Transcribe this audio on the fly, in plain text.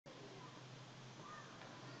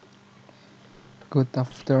Good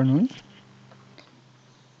afternoon.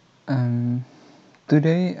 Um,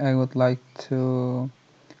 Today I would like to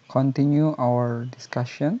continue our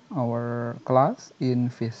discussion, our class in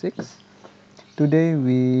physics. Today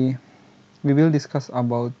we will discuss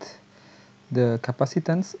about the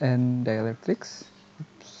capacitance and dielectrics.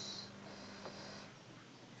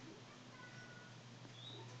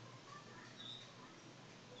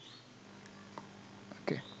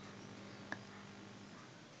 Okay.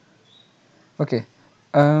 Okay.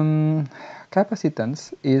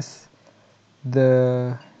 Capacitance is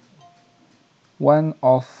the one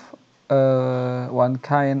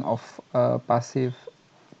kind of passive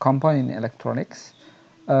component in electronics.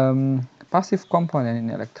 Passive component in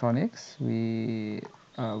electronics, we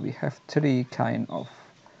have three kind of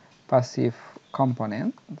passive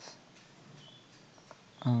components: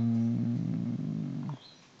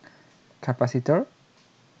 capacitor,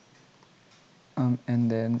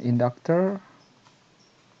 and then inductor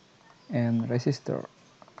and resistor.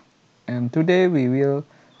 And today we will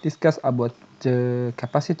discuss about the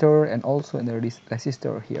capacitor and also the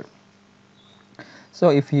resistor here. So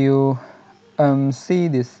if you see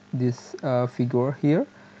this figure here,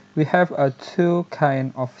 we have two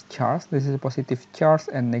kind of charge. This is a positive charge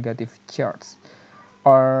and negative charge.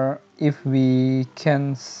 Or if we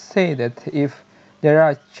can say that if there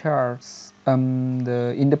are charges,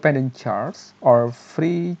 the independent charge or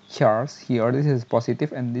free charge here, this is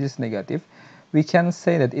positive and this is negative, we can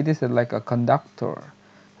say that it is like a conductor.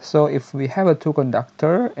 So if we have a two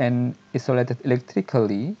conductor and isolated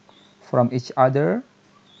electrically from each other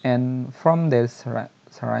and from their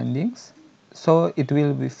surroundings, so it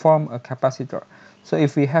will form a capacitor. So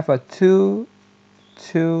if we have a two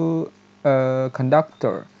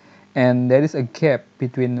conductor and there is a gap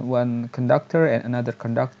between one conductor and another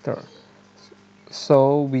conductor,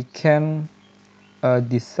 so we can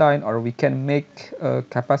design or we can make a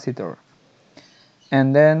capacitor.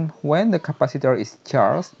 And then when the capacitor is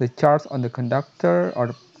charged, the charge on the conductor or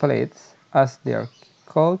the plates, as they are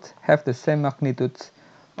called, have the same magnitude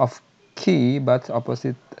of key but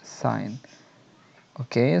opposite sign.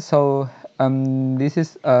 Okay, so this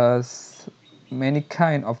is many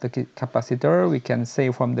kind of the capacitor. We can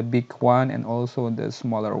say from the big one and also the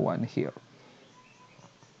smaller one here.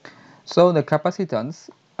 So the capacitance,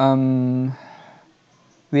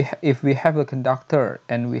 if we have a conductor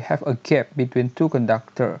and we have a gap between two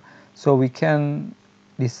conductor, so we can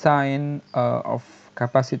design of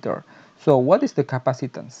capacitor. So what is the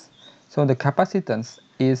capacitance? So the capacitance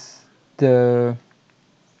is the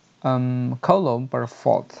coulomb per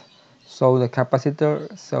volt. So the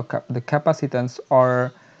capacitance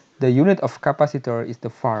or the unit of capacitor is the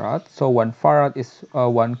farad. So 1 farad is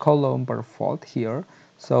 1 coulomb per volt here.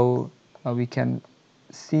 So we can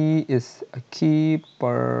see is a key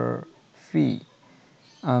per phi,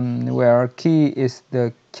 where key is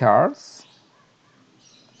the charge.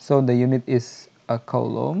 So the unit is a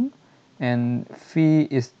coulomb, and phi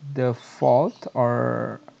is the volt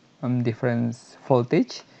or difference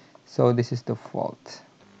voltage. So this is the volt.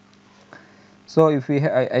 So if we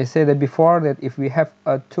I said that before that if we have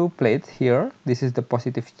two plates here, this is the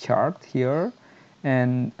positive charge here,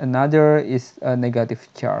 and another is a negative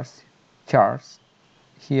charge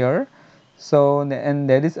here. So and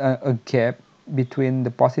there is a gap between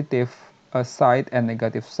the positive side and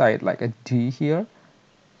negative side, like a D here.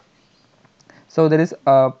 So there is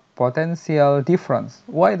a potential difference.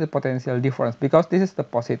 Why the potential difference? Because this is the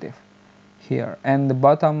positive here and the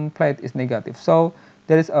bottom plate is negative. So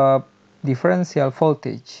there is a differential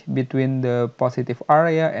voltage between the positive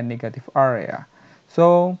area and negative area.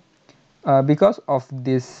 So because of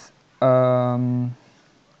this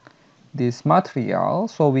material,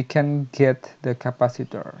 so we can get the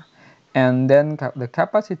capacitor, and then the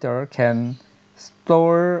capacitor can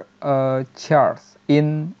store charge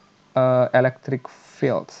in electric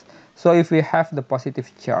fields. So if we have the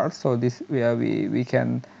positive charge, so this we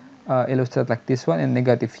can illustrate like this one, and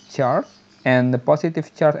negative charge, and the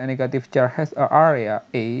positive charge and negative charge has an area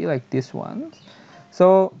A like this one.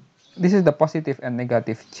 So this is the positive and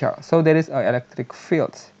negative charge. So there is an electric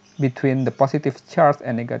field between the positive charge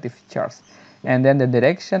and negative charge, and then the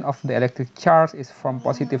direction of the electric charge is from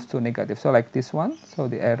positive to negative. So like this one, so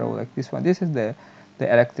the arrow like this one, this is the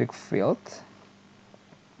electric field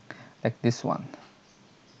like this one.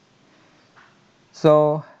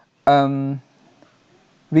 So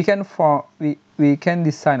we can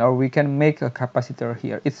design or we can make a capacitor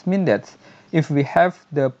here. It means that if we have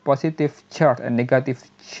the positive charge and negative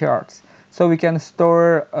charge, so we can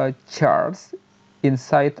store a charge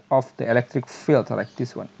inside of the electric field like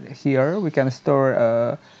this one. Here we can store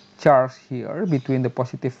a charge here between the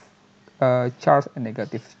positive charge and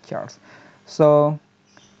negative charge. So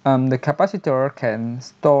the capacitor can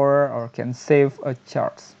store or can save a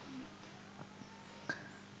charge.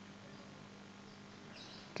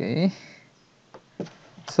 Okay.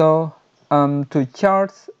 So to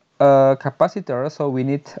charge a capacitor, so we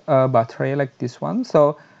need a battery like this one.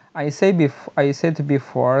 So I said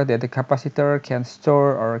before that the capacitor can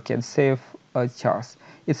store or can save a charge.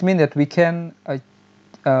 It means that we can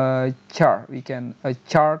charge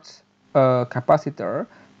a capacitor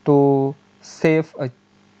to save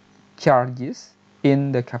charges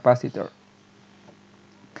in the capacitor.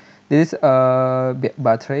 This is a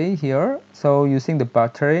battery here. So using the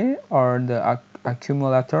battery or the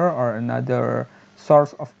accumulator or another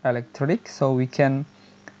source of electric, so we can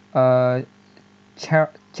charge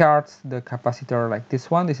the capacitor like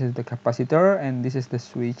this one. This is the capacitor and this is the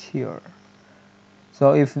switch here.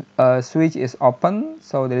 So if a switch is open,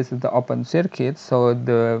 so this is the open circuit, so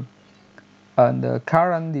the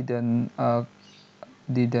current didn't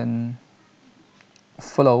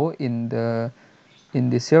flow in the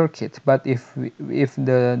circuit. But if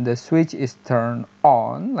the switch is turned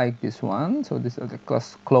on like this one, so this is the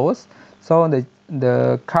close, so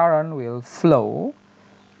the current will flow,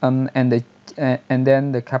 and then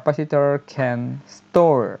the capacitor can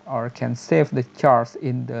store or can save the charge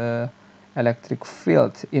in the electric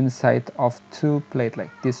field inside of two plates like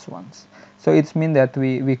this ones. So it means that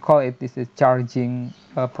we call it this is charging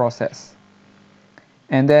process.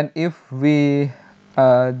 And then if we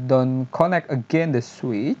don't connect again the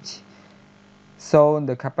switch, so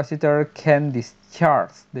the capacitor can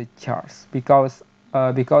discharge the charge because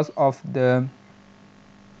of the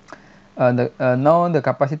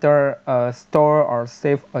capacitor store or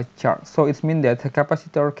save a charge. So it means that the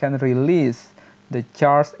capacitor can release the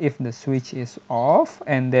charge if the switch is off,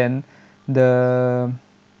 and then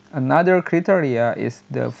another criteria is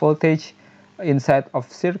the voltage inside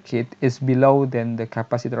of circuit is below than the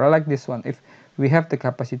capacitor, like this one. If we have the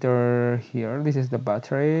capacitor here, this is the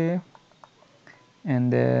battery,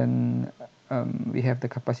 and then we have the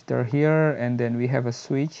capacitor here, and then we have a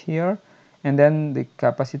switch here, and then the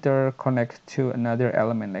capacitor connects to another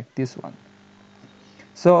element like this one.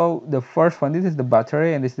 So the first one, this is the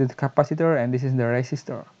battery, and this is the capacitor, and this is the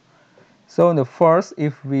resistor. So the first,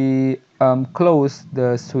 if we close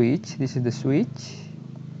the switch, this is the switch,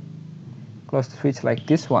 close the switch like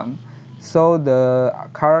this one, so the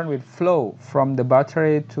current will flow from the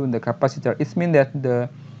battery to the capacitor. It means that the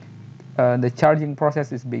charging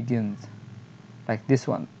process is begins like this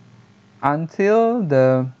one until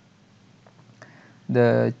the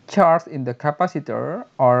charge in the capacitor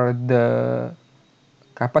or the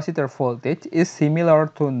capacitor voltage is similar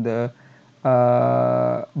to the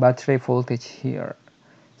battery voltage here.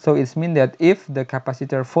 So it means that if the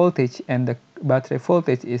capacitor voltage and the battery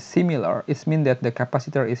voltage is similar, it means that the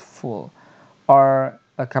capacitor is full, or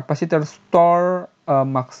a capacitor store a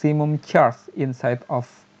maximum charge inside of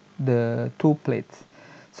the two plates.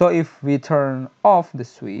 So if we turn off the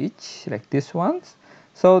switch like this one,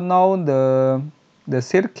 so now the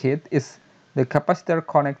circuit is the capacitor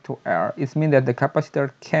connect to air. It means that the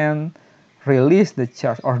capacitor can release the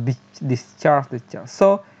charge or discharge the charge.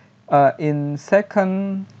 So in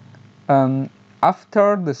second,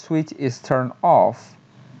 after the switch is turned off,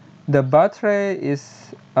 the battery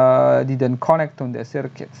didn't connect to the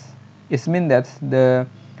circuits. It means that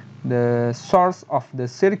the source of the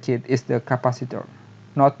circuit is the capacitor,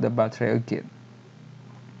 not the battery again.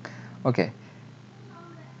 Okay.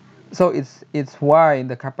 So it's why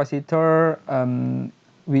the capacitor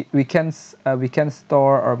we can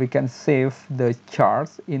store or we can save the charge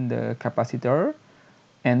in the capacitor,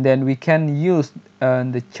 and then we can use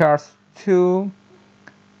the charge to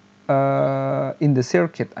in the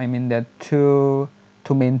circuit. I mean that to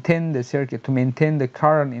maintain the circuit, to maintain the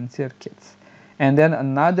current in circuits. And then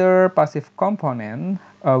another passive component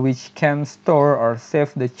which can store or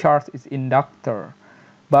save the charge is inductor.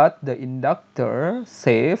 But the inductor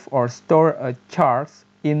save or store a charge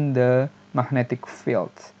in the magnetic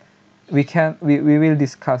field. We will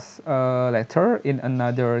discuss later in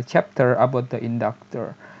another chapter about the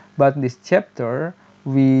inductor. But in this chapter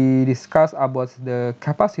we discuss about the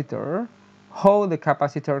capacitor, how the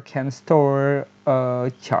capacitor can store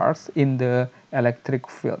a charge in the electric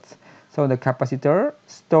field. So the capacitor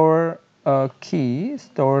store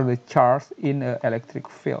the charge in an electric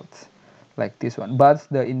field like this one, but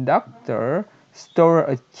the inductor store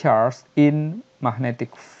a charge in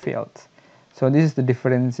magnetic field. So this is the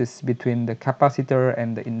differences between the capacitor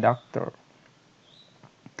and the inductor.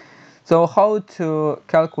 So how to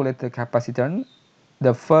calculate the capacitance?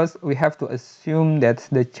 The first, we have to assume that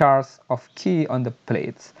the charge of key on the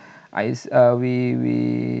plates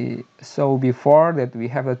We saw before that we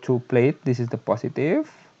have a two plate. This is the positive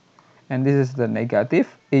and this is the negative.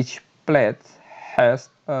 Each plate has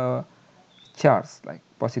a charge like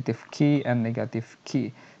positive key and negative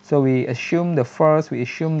key. So we assume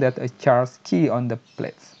that a charge key on the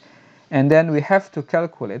plates. And then we have to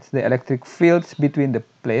calculate the electric fields between the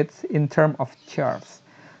plates in terms of charge.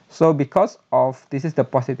 So because of this is the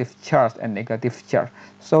positive charge and negative charge,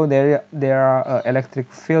 so there are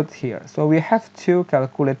electric fields here. So we have to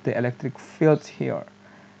calculate the electric fields here.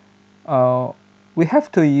 We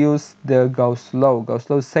have to use the Gauss law. Gauss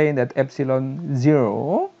law saying that epsilon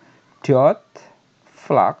 0 dot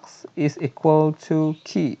flux is equal to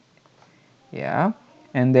key. Yeah,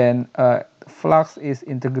 and then flux is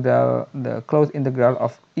the closed integral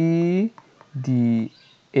of E dA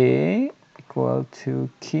equal to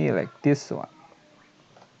key, like this one.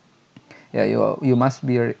 Yeah, you must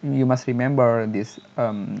remember this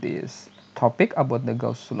this topic about the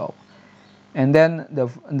Gauss law. And then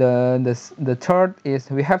the third is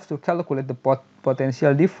we have to calculate the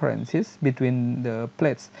potential differences between the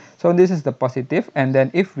plates. So this is the positive, and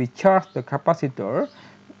then if we charge the capacitor,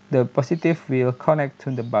 the positive will connect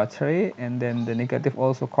to the battery, and then the negative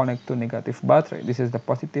also connect to negative battery. This is the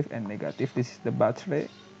positive and negative. This is the battery.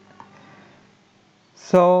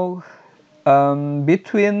 So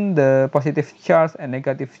between the positive charge and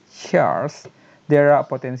negative charge, there are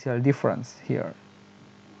potential difference here.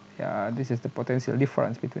 Yeah, this is the potential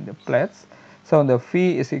difference between the plates. So the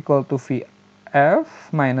V is equal to Vf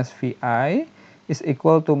minus Vi is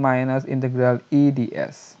equal to minus integral E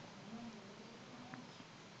ds.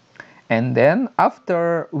 And then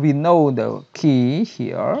after we know the key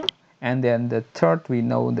here, and then the third we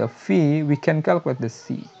know the V, we can calculate the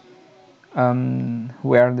C,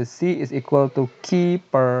 where the C is equal to key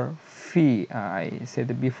per V. I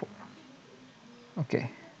said it before.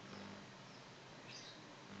 Okay.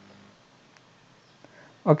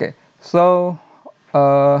 Okay, so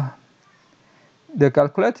the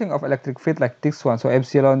calculating of electric field like this one, so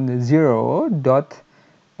epsilon 0 dot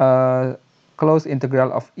closed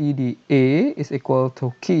integral of EdA is equal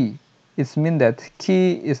to key. It means that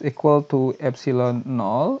key is equal to epsilon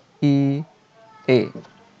 0 EA.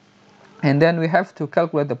 And then we have to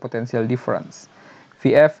calculate the potential difference.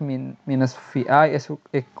 Vf minus Vi is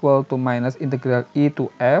equal to minus integral E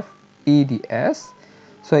to F EdS.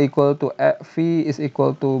 So equal to V is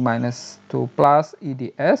equal to minus to plus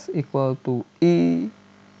EdS equal to E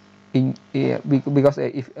in because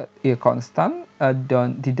if a constant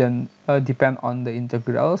didn't depend on the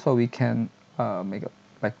integral, so we can make it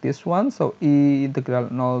like this one. So E integral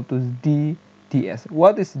 0 to d ds.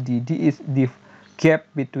 What is d? D is the gap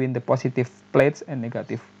between the positive plates and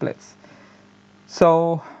negative plates.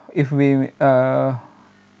 So if we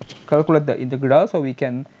calculate the integral, so we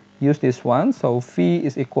can use this one. So V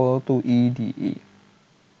is equal to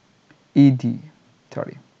ED,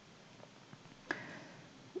 sorry.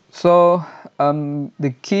 So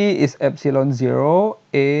the key is epsilon 0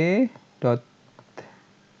 A dot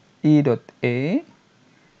E dot A,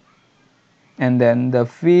 and then the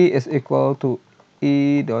V is equal to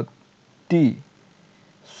E dot D.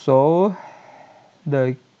 So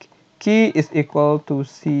the key is equal to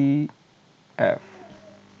CF,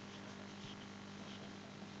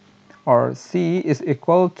 or C is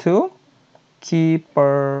equal to key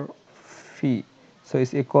per V. So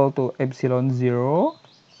it's equal to epsilon 0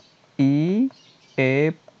 E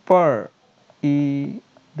A per E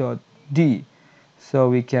dot D. So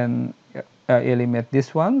we can eliminate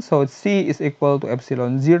this one. So C is equal to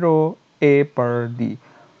epsilon 0 A per D.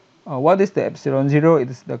 What is the epsilon 0? It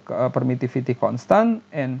is the permittivity constant,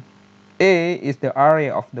 and A is the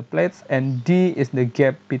area of the plates, and D is the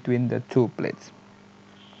gap between the two plates.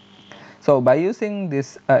 So by using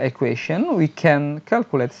this equation, we can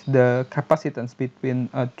calculate the capacitance between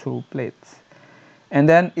two plates. And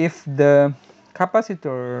then if the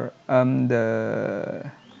capacitor,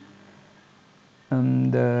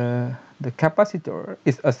 the capacitor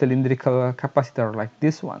is a cylindrical capacitor like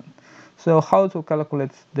this one. So how to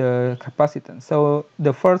calculate the capacitance? So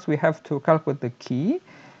the first we have to calculate the key.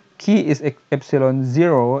 Key is epsilon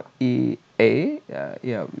 0 EA.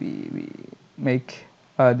 Yeah, we make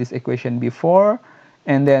this equation before.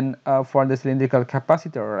 And then for the cylindrical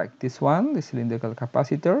capacitor like this one, the cylindrical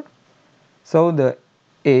capacitor. So the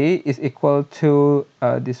A is equal to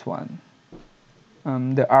this one,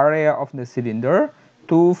 the area of the cylinder,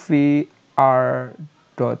 2VR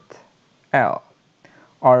dot L.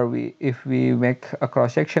 Or if we make a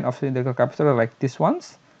cross section of cylindrical capacitor like this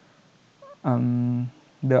ones,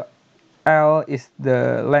 the L is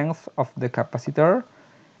the length of the capacitor,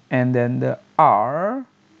 and then the R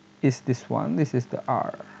is this one. This is the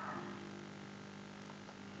R.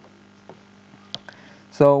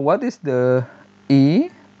 So what is the E?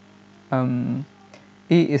 E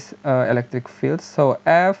is electric field. So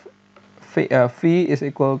phi is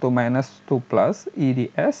equal to minus 2 plus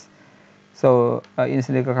EDS. So in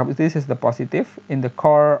cylindrical capacitor, this is the positive. In the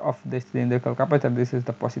core of the cylindrical capacitor, this is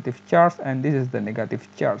the positive charge, and this is the negative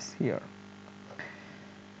charge here.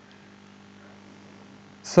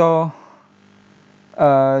 So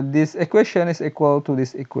this equation is equal to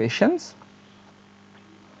these equations.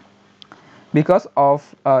 Because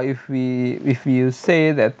of if you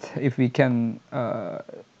say that if we can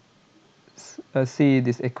see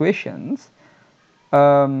these equations,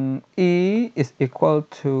 E is equal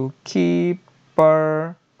to Q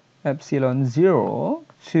per epsilon 0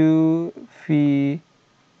 to phi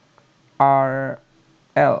R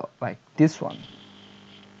L, like this one.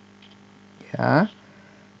 Yeah.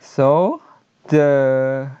 So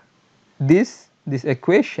this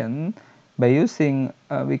equation, by using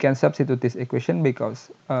we can substitute this equation because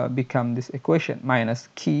become this equation minus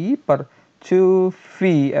Q per 2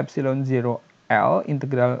 phi epsilon 0 L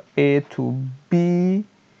integral A to B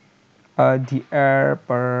dr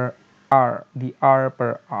per R, dr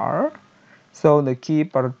per R. So the Q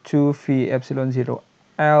per 2 phi epsilon 0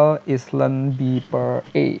 L is ln B per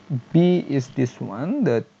A. B is this one,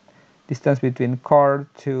 the distance between core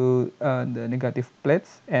to the negative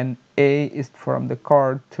plates, and A is from the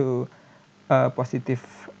core to positive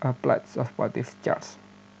plates of positive charge.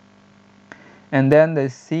 And then the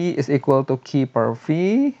C is equal to Q per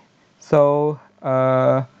phi. So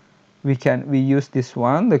we use this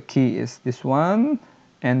one. The Q is this one,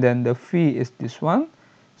 and then the phi is this one.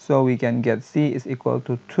 So we can get C is equal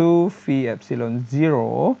to 2 phi epsilon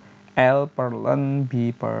 0 L per ln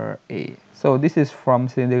B per A. So this is from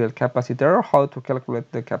cylindrical capacitor, how to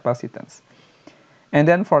calculate the capacitance. And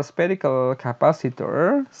then for spherical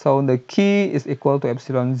capacitor, so the Q is equal to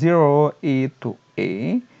epsilon 0 E to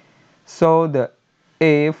A. So the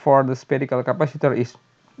A for the spherical capacitor is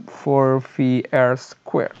 4 phi R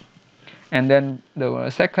squared. And then the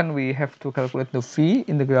second, we have to calculate the phi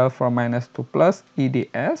integral from minus to plus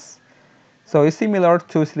EDS. So it's similar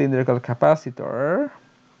to cylindrical capacitor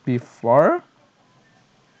before.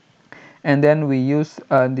 And then we use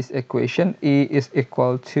this equation. E is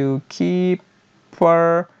equal to Q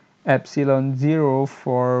per epsilon 0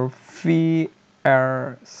 for phi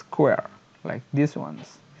R squared, like these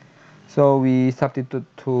ones. So we substitute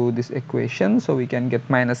to this equation, so we can get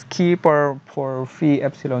minus Q per for phi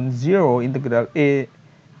epsilon 0 integral A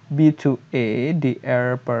B to A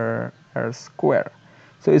dr per R squared.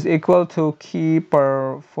 So it's equal to Q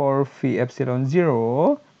per for phi epsilon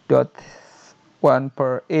 0 dot 1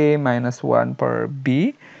 per A minus 1 per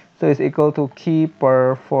B. So it's equal to Q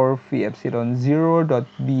per 4 phi epsilon 0 dot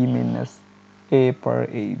B minus A per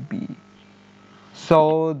AB.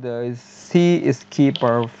 So the C is Q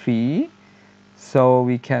per phi. So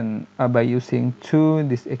we can, by using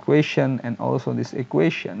this equation and also this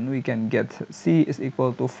equation, we can get C is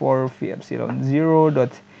equal to 4 phi epsilon 0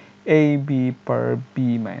 dot AB per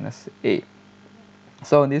B minus A.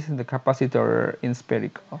 So this is the capacitor in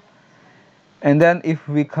spherical. And then if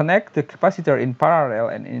we connect the capacitor in parallel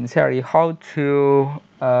and in series, how to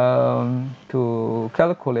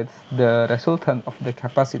calculate the resultant of the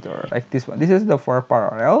capacitor, like this one. This is the for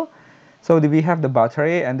parallel. So we have the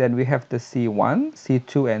battery, and then we have the C1,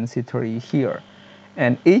 C2, and C3 here.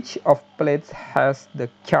 And each of plates has the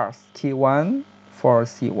charge Q1 for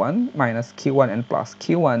C1 minus Q1 and plus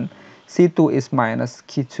Q1. C2 is minus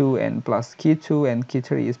Q2 and plus Q2, and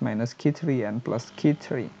Q3 is minus Q3 and plus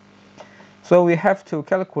Q3. So we have to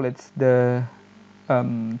calculate the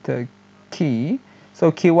key.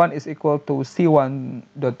 So Q1 is equal to C1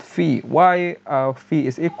 dot phi. Why phi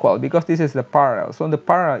is equal? Because this is the parallel. So the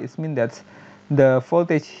parallel is mean that the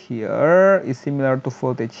voltage here is similar to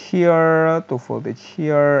voltage here, to voltage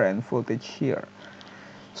here, and voltage here.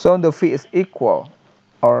 So the phi is equal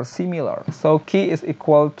or similar. So Q is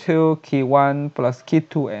equal to Q1 plus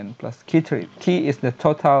Q2 and plus Q3. Q is the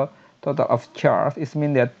total of charge. It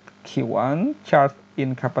means that Q1 charge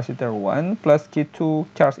in capacitor 1 plus Q2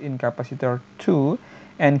 charge in capacitor 2,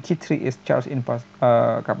 and Q3 is charge in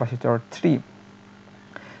capacitor 3.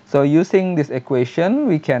 So using this equation,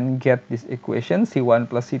 we can get this equation C1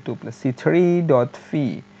 plus C2 plus C3 dot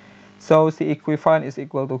phi. So C equivalent is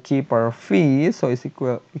equal to Q per phi, so it's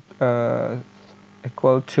equal to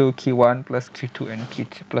Q1 plus Q2 and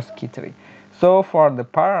Q2 plus Q3. So for the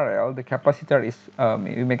parallel, the capacitor is,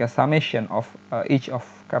 we make a summation of each of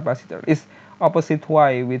capacitor. It's opposite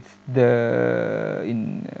Y with the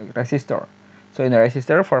resistor. So in a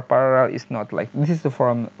resistor for parallel is not like this is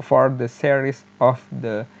for the series of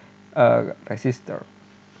the resistor.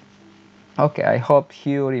 Okay, I hope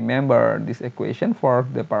you remember this equation for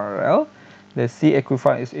the parallel. The C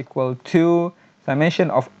equivalent is equal to summation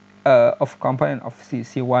of component of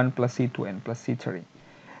C1 plus C2 and plus C3.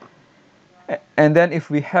 And then if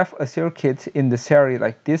we have a circuit in the series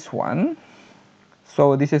like this one,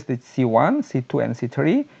 so this is the C1, C2, and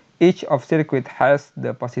C3. Each of circuit has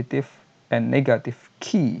the positive and negative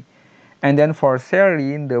key. And then for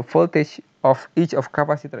series, the voltage of each of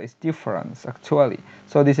capacitor is different actually.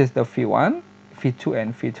 So this is the V1, V2,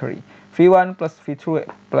 and V3. V1 plus V2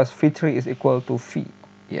 plus V3 is equal to V.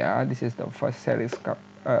 Yeah, this is the first series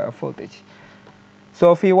voltage.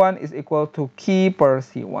 So V1 is equal to key per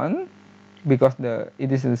C1 because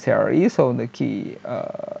it is in series, so the key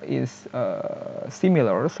is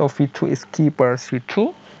similar. So V2 is key per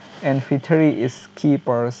C2 and V3 is key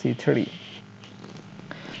per C3.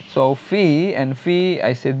 So V and V,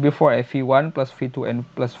 I said before, V1 plus V2 and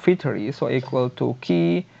plus V3, so equal to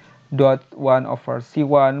key dot 1 over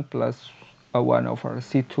C1 plus 1 over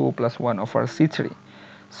C2 plus 1 over C3.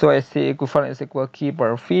 So SC equivalent is equal key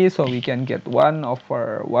per V, so we can get 1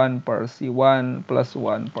 over 1 per C1 plus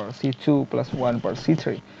 1 per C2 plus 1 per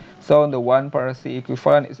C3. So the 1 per C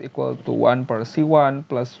equivalent is equal to 1 per C1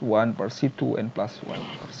 plus 1 per C2 and plus 1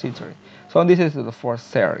 per C3. So this is the fourth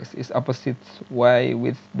series. It's opposite way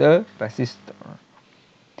with the resistor.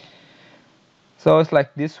 So it's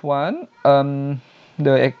like this one.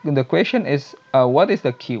 The question is what is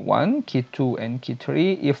the key 1, key 2, and key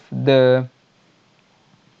 3 if the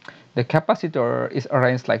capacitor is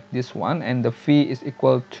arranged like this one and the V is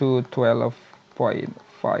equal to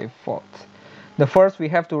 12.5 volts. The first we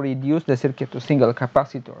have to reduce the circuit to single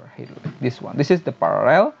capacitor here, like this one. This is the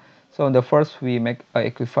parallel. So the first we make an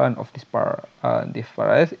equivalent of this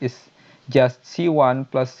difference is just C1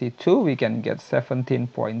 plus C2. We can get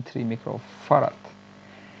 17.3 microfarad.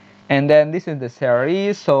 And then this is the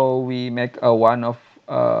series. So we make a one of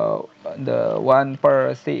the 1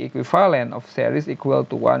 per C equivalent of series equal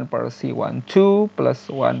to 1 per C12 plus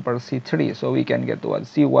 1 per C3. So we can get what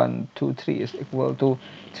C123 is equal to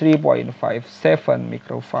 3.57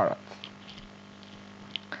 microfarad.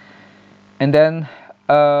 And then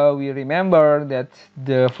we remember that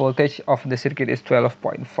the voltage of the circuit is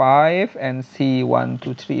 12.5 and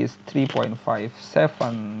C123 is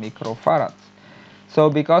 3.57 microfarads. So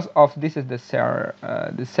because of this is the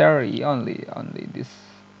series only this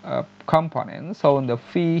component, so the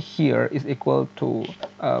V here is equal to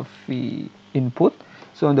V input.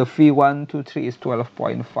 So the V123 is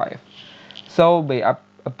 12.5. So by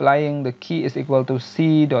applying the key is equal to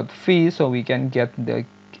C dot V, so we can get the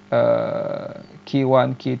key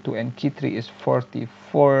 1, key 2, and key 3 is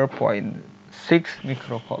 44.6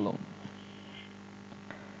 microcoulomb.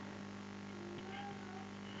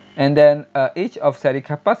 And then each of series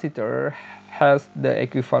capacitor has the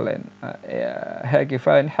equivalent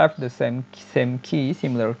have the same key,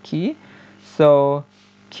 similar key. So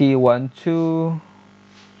key 1 2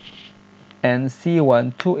 and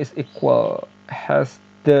C12 is equal, has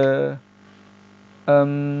the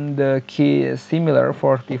key is similar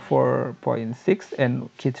 44.6 and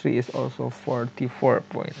key 3 is also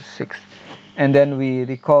 44.6. And then we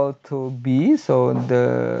recall to B, so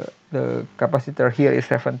the capacitor here is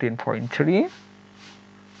 17.3.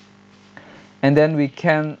 And then we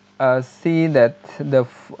can see that the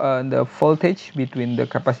voltage between the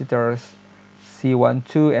capacitors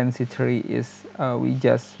C12 and C3 is we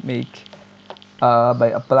just make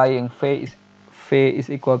by applying phase is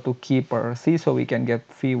equal to key per C, so we can get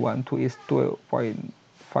V12 is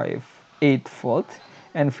 2.58 volts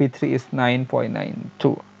and V3 is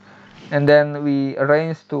 9.92. And then we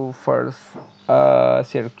arrange to first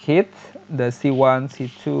circuit the C1,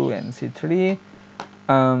 C2, and C3.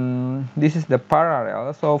 This is the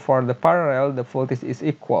parallel. So for the parallel, the voltage is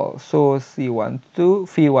equal. So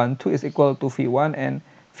V12 is equal to V1 and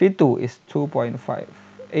V2 is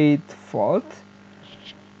 2.58 volts.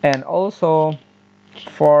 And also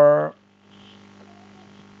for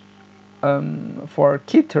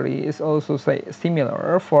key 3 is also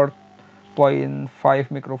similar, 4.5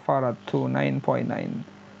 microfarad to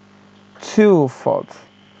 9.92 volts.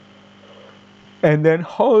 And then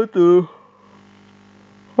how to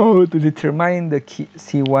determine the key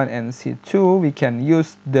C1 and C2? We can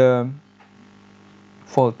use the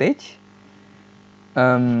voltage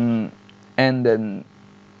and then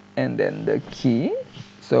the key,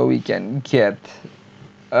 so we can get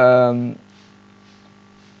the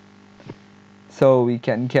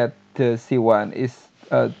C1 is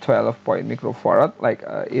 12 microfarad like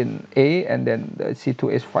in A, and then the C2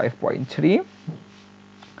 is 5.3.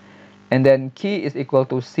 and then key is equal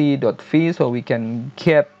to C dot V, so we can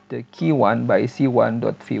get the key 1 by C1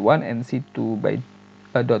 dot V1 and C2 by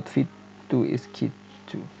dot V2 is key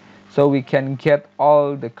 2. So we can get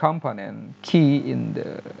all the component key in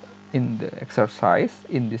the exercise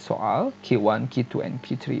in the soal, key 1, key 2, and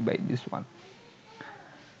key 3 by this one.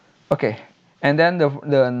 Okay, and then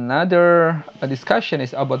the another discussion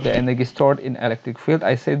is about the energy stored in electric field.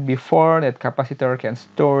 I said before that capacitor can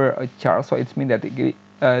store a charge, so it means that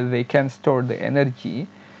they can store the energy.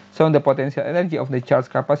 So the potential energy of the charged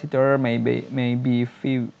capacitor may be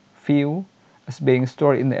few as being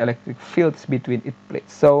stored in the electric fields between its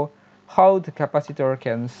plates. So how the capacitor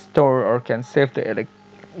can store or can save the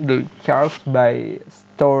charge by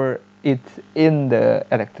store it in the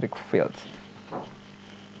electric fields.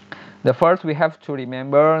 The first, we have to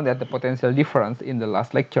remember that the potential difference in the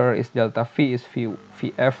last lecture is delta V is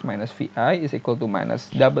Vf minus Vi is equal to minus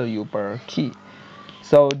W per key.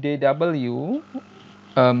 So dW,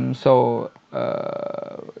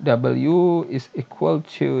 W is equal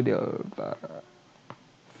to delta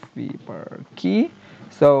V per key.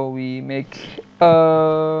 So we make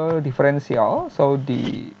a differential. So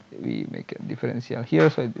we make a differential here.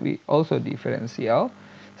 So we also differential.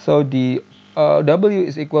 So the W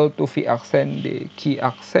is equal to V accent, the key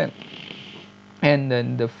accent, and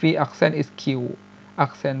then the V accent is Q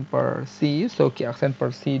accent per C, so key accent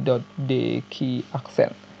per C dot D key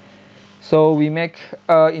accent. So we make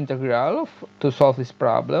integral to solve this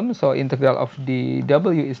problem. So integral of the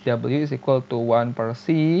W is equal to 1 per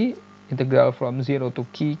C, integral from 0 to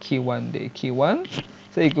key Q1 D Q1,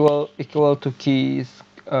 so equal to key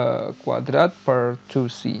quadrat per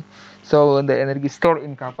 2C. So the energy stored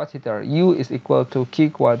in capacitor U is equal to key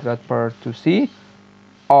quadrat per 2C,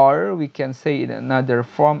 or we can say in another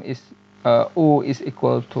form is U is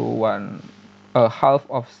equal to half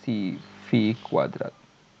of C V quadrat.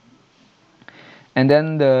 And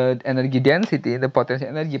then the energy density, the potential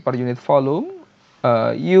energy per unit volume,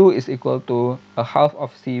 U is equal to a half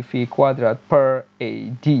of C V quadrat per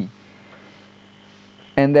AD.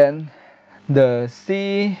 And then the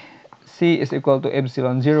C is equal to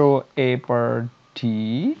epsilon 0 A per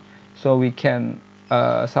D. So we can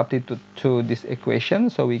substitute to this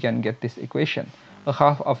equation, so we can get this equation. A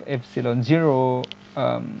half of epsilon 0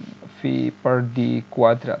 V per D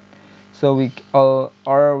quadrat. So we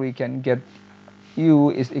can get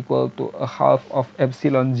U is equal to a half of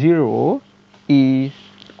epsilon 0 E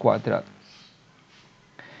quadrat.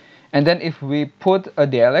 And then if we put a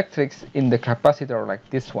dielectrics in the capacitor like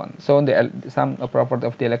this one, so some property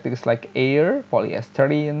of dielectrics like air,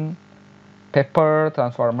 polyester, paper,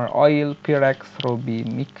 transformer oil, pyrex, ruby,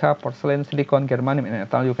 mica, porcelain, silicon, germanium, and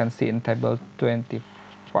metal, you can see in table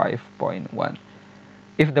 25.1.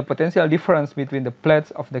 If the potential difference between the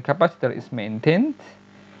plates of the capacitor is maintained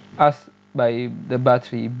as by the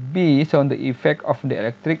battery B, so the effect of the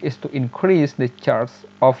electric is to increase the charge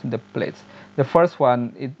of the plates. The first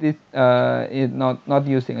one it is not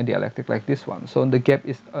using a dielectric like this one, so the gap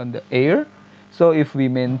is on the air. So if we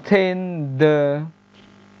maintain the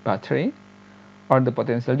battery or the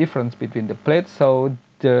potential difference between the plates, so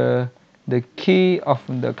the key of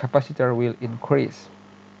the capacitor will increase.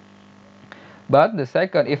 But the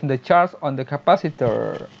second, if the charge on the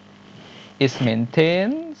capacitor is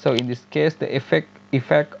maintained, so in this case the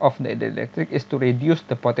effect of the dielectric is to reduce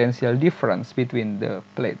the potential difference between the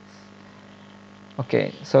plates.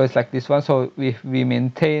 Okay, so it's like this one. So we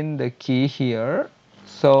maintain the key here,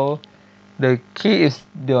 so the key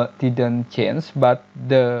didn't change, but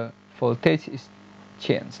the voltage is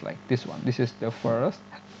changed, like this one. This is the first,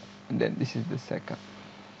 and then this is the second.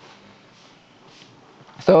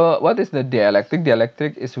 So what is the dielectric?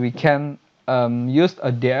 Dielectric is we can use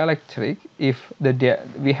a dielectric if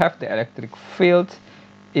we have the electric field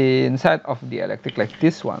inside of the electric like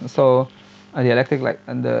this one. So the electric like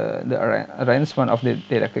and the arrangement of the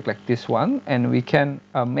electric like this one, and we can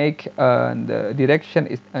make the direction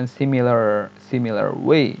is a similar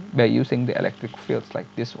way by using the electric fields like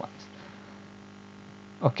this ones.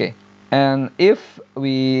 Okay, and if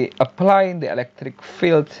we apply the electric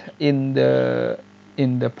field in the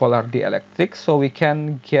polar dielectric, so we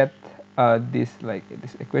can get this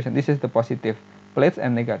equation. This is the positive plates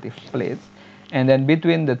and negative plates. And then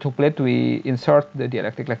between the two plates, we insert the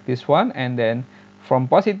dielectric like this one. And then from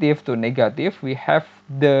positive to negative, we have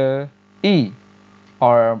the E,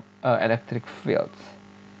 or electric field.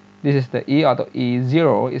 This is the E, or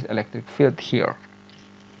E0 is electric field here.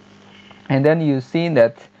 And then you see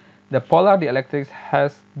that the polar dielectrics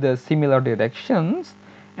has the similar directions.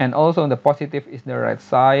 And also the positive is the right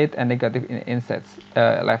side and negative in inside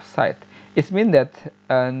left side. It means that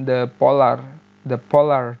the polar the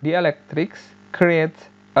polar dielectrics creates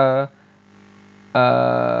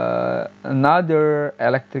another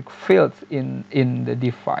electric field in the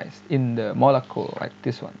device, in the molecule, like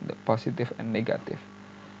this one, the positive and negative.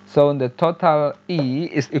 So the total E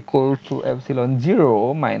is equal to epsilon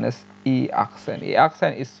 0 minus E accent. E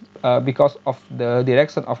accent is because of the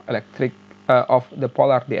direction of of the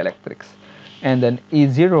polar dielectrics. And then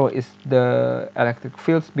E0 is the electric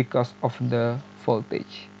fields because of the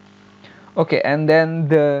voltage. Okay, and then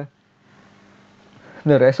the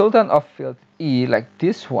resultant of field E, like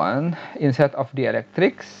this one, instead of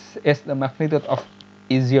dielectrics, is the magnitude of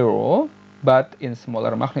E0, but in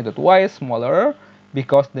smaller magnitude. Why smaller?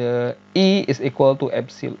 Because the E is equal to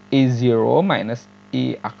epsilon E0 minus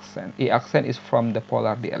E accent. E accent is from the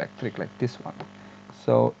polar dielectric, like this one.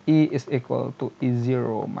 So E is equal to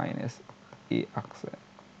E0 minus E accent.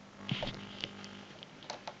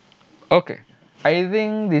 Okay, I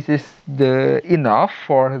think this is the enough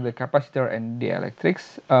for the capacitor and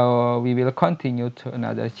dielectrics. We will continue to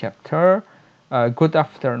another chapter. Good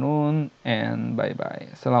afternoon and bye bye.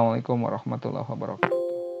 Assalamualaikum warahmatullahi wabarakatuh.